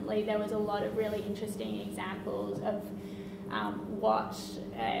at recently, there was a lot of really interesting examples of what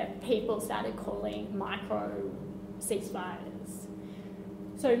people started calling micro ceasefires.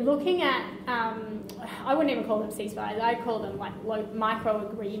 So looking at, I wouldn't even call them ceasefires, I'd call them like micro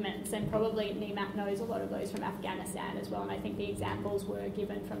agreements, and probably Nimat knows a lot of those from Afghanistan as well, and I think the examples were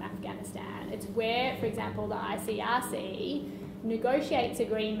given from Afghanistan. It's where, for example, the ICRC negotiates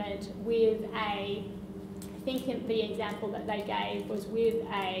agreement with I think the example that they gave was with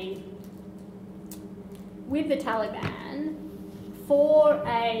the Taliban, for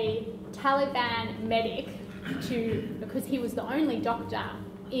a Taliban medic because he was the only doctor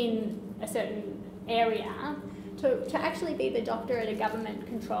in a certain area, to actually be the doctor at a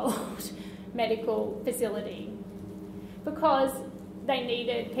government-controlled medical facility, because they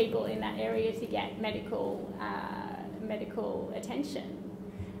needed people in that area to get medical attention.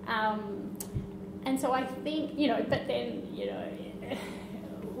 And so I think, but then,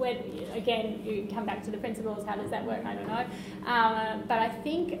 when, again, you come back to the principles, how does that work? I don't know. But I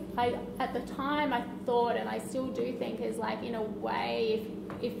think at the time I thought, and I still do think, is like, in a way,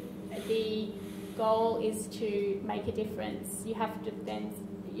 if the goal is to make a difference, you have to then,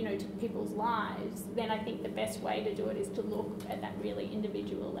 to people's lives, then I think the best way to do it is to look at that really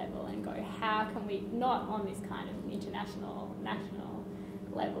individual level and go, how can we, not on this kind of international, national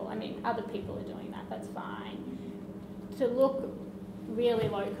level, I mean, other people are doing that, that's fine, to look really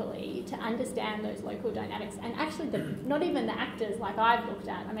locally, to understand those local dynamics, and actually not even the actors like I've looked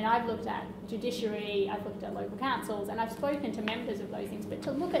at. I mean, I've looked at judiciary, I've looked at local councils, and I've spoken to members of those things, but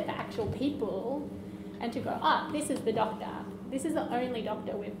to look at the actual people and to go, this is the doctor. This is the only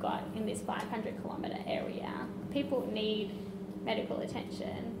doctor we've got in this 500-kilometre area. People need medical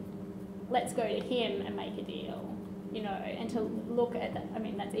attention. Let's go to him and make a deal, and to look at that. I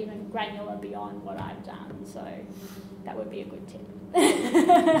mean, that's even granular beyond what I've done, so that would be a good tip.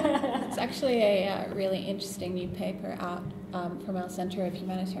 It's actually a really interesting new paper out from our Centre of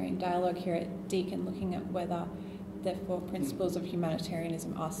Humanitarian Dialogue here at Deakin, looking at whether the 4 principles of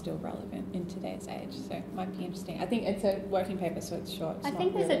humanitarianism are still relevant in today's age. So it might be interesting. I think it's a working paper, so it's short. I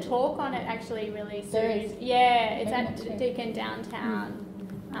think there's a talk on it actually really soon. There is. Yeah, it's at Deakin downtown.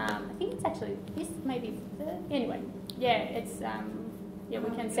 I think it's actually this maybe anyway. Yeah, it's we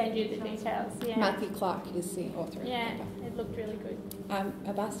can send you the details. Yeah. Matthew Clark is the author. Yeah, it looked really good.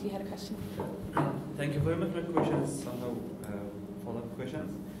 Abbas, you had a question? Thank you very much. My question is somehow follow-up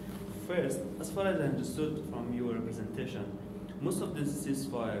questions. First, as far as I understood from your representation, most of these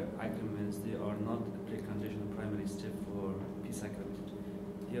ceasefire agreements, they are not a precondition, a primary step for peace agreement.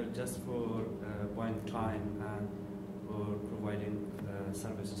 They are just for buying time and for providing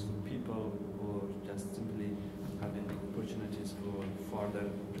services for people, or just simply having opportunities for further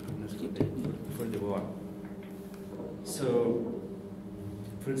preparedness for the war. So,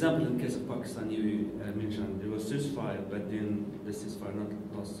 for example, in the case of Pakistan, you mentioned there was ceasefire, but then the ceasefire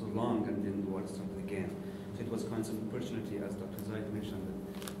not last so long, and then the war started again. So it was kind of opportunity, as Dr. Zaid mentioned,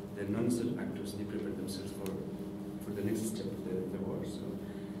 that the non-state actors, they prepared themselves for the next step of the war. So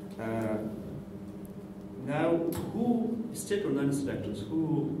now, who, state or non-state actors, who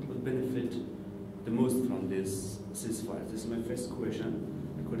will benefit the most from this ceasefire? This is my first question,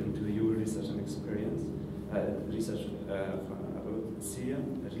 according to your research and experience, research about Syria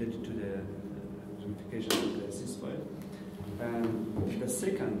related to the ramification of the ceasefire. And the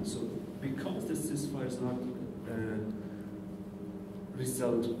second, so because the ceasefire is not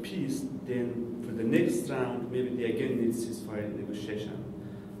result peace, then for the next round, maybe they again need ceasefire negotiation.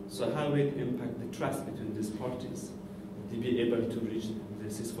 So how will it impact the trust between these parties to be able to reach the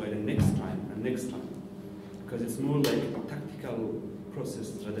ceasefire next time and next time? Because it's more like a tactical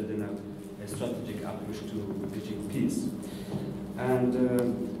process rather than a strategic approach to reaching peace. And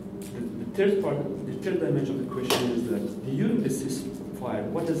the third dimension of the question is that during the ceasefire,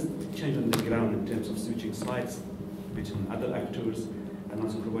 what does change on the ground in terms of switching sides between other actors, and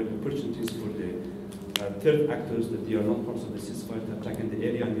also provide opportunities for the third actors that they are not part of the ceasefire to attack in the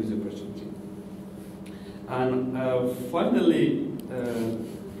area and use the opportunity. And finally,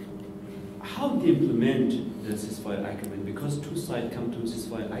 how do you implement the ceasefire agreement? Because two sides come to a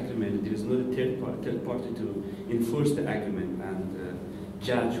ceasefire agreement, there is no third party to enforce the agreement and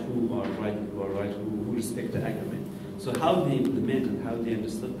judge who are right, who respect the agreement. So how they implement and how they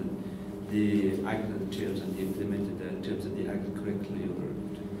understood the agreement terms and they implemented the terms that they agreed correctly, or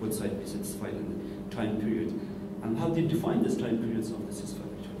both sides be satisfied in the time period, and how they define this time periods of the ceasefire.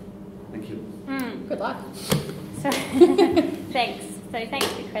 Thank you. Good luck. So, thanks. So thanks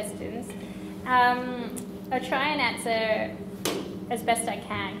for questions. I'll try and answer as best I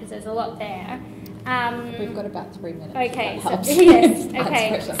can because there's a lot there. We've got about 3 minutes. Okay. So, yes.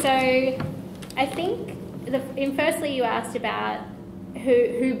 Okay. So I think firstly you asked about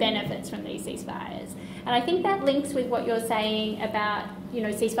who benefits from these ceasefires, and I think that links with what you're saying about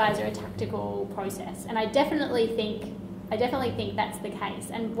ceasefires are a tactical process, and I definitely think that's the case.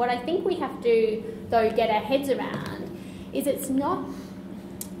 And what I think we have to though get our heads around is it's not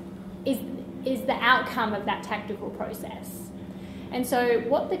is the outcome of that tactical process. And so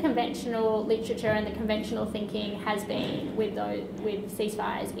what the conventional literature and the conventional thinking has been with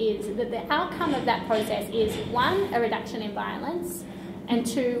ceasefires is that the outcome of that process is, one, a reduction in violence, and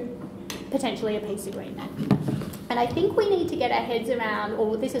two, potentially a peace agreement. And I think we need to get our heads around,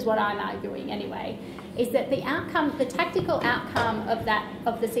 or this is what I'm arguing anyway, is that the tactical outcome of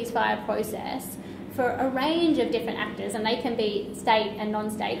the ceasefire process for a range of different actors, and they can be state and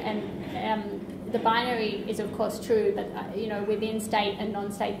non-state, and the binary is of course true, but within state and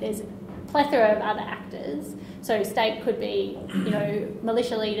non-state there's a plethora of other actors. So state could be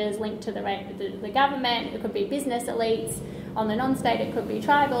militia leaders linked to the government, it could be business elites. On the non-state it could be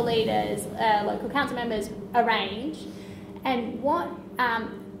tribal leaders, local council members, a range. And what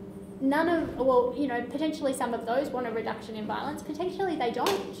potentially some of those want a reduction in violence, potentially they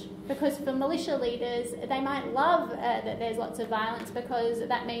don't. Because for militia leaders, they might love that there's lots of violence because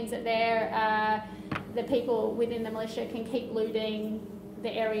that means that the people within the militia can keep looting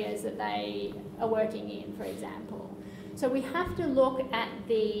the areas that they are working in, for example. So we have to look at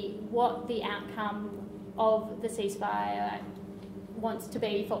what the outcome of the ceasefire wants to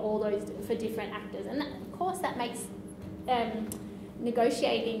be for different actors. And of course that makes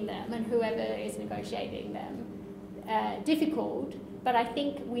negotiating them and whoever is negotiating them difficult. But I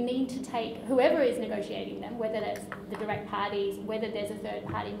think we need to take whoever is negotiating them, whether that's the direct parties, whether there's a third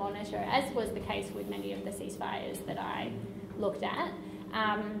party monitor, as was the case with many of the ceasefires that I looked at,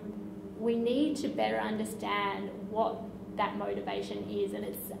 we need to better understand what that motivation is.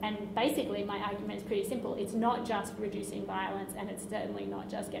 And basically my argument is pretty simple. It's not just reducing violence, and it's certainly not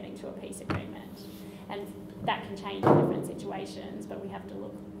just getting to a peace agreement. And that can change in different situations, but we have to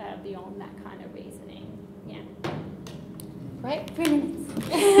look beyond that kind of reasoning. Yeah. Great, 3 minutes.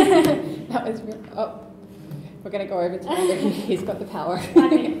 That was real. Oh, we're going to go over to him. He's got the power. I'm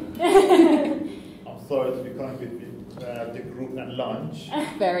sorry to be coming with the group at lunch.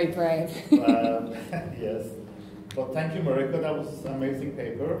 Very brave. Yes. Well, thank you, Marika. That was an amazing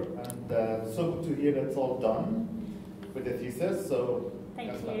paper, and so good to hear that's all done with the thesis. So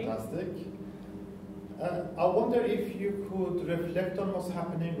that's fantastic. I wonder if you could reflect on what's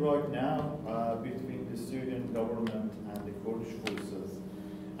happening right now between the Syrian government and the Kurdish forces,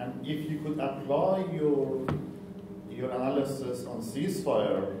 and if you could apply your analysis on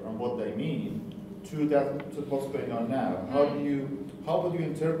ceasefire and what they mean to what's going on now. How would you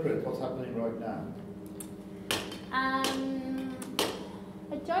interpret what's happening right now? I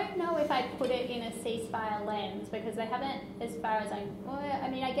don't know if I'd put it in a ceasefire lens because they haven't, as far as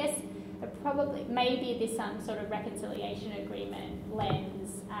I guess probably maybe there's some sort of reconciliation agreement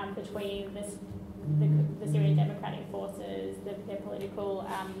lens between the Syrian Democratic Forces, their political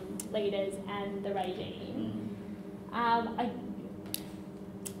leaders, and the regime.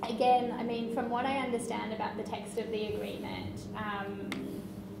 Again, I mean, from what I understand about the text of the agreement,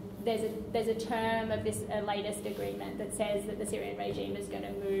 there's a term of this latest agreement that says that the Syrian regime is going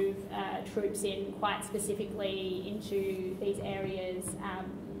to move troops in quite specifically into these areas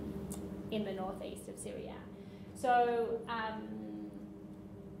in the northeast of Syria. So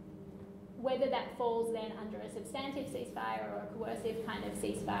whether that falls then under a substantive ceasefire or a coercive kind of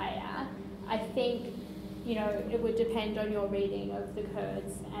ceasefire, I think, you know, it would depend on your reading of the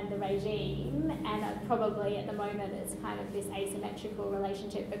Kurds and the regime, and probably at the moment it's kind of this asymmetrical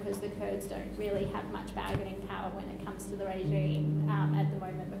relationship because the Kurds don't really have much bargaining power when it comes to the regime at the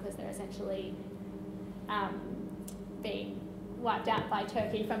moment because they're essentially being wiped out by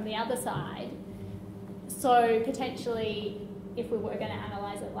Turkey from the other side. So potentially, if we were going to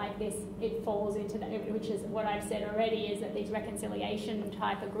analyse it like this, it falls into that, which is what I've said already, is that these reconciliation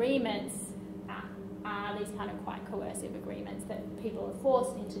type agreements are these kind of quite coercive agreements that people are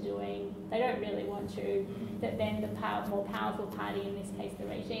forced into doing. They don't really want to, that then the more powerful party, in this case the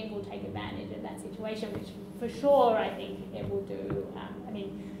regime, will take advantage of that situation, which for sure I think it will do. I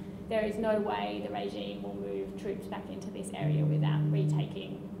mean, there is no way the regime will move troops back into this area without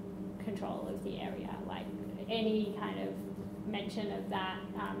retaking control of the area. Like any kind of mention of that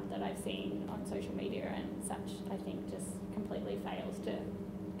that I've seen on social media and such, I think just completely fails to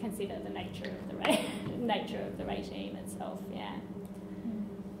consider the nature of the regime itself. Yeah.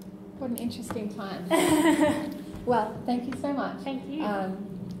 What an interesting time. Well, thank you so much. Thank you.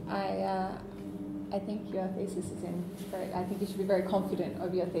 I think your thesis is I think you should be very confident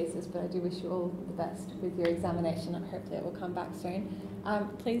of your thesis, but I do wish you all the best with your examination, and hopefully it will come back soon.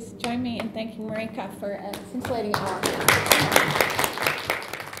 Please join me in thanking Marika for a scintillating hour.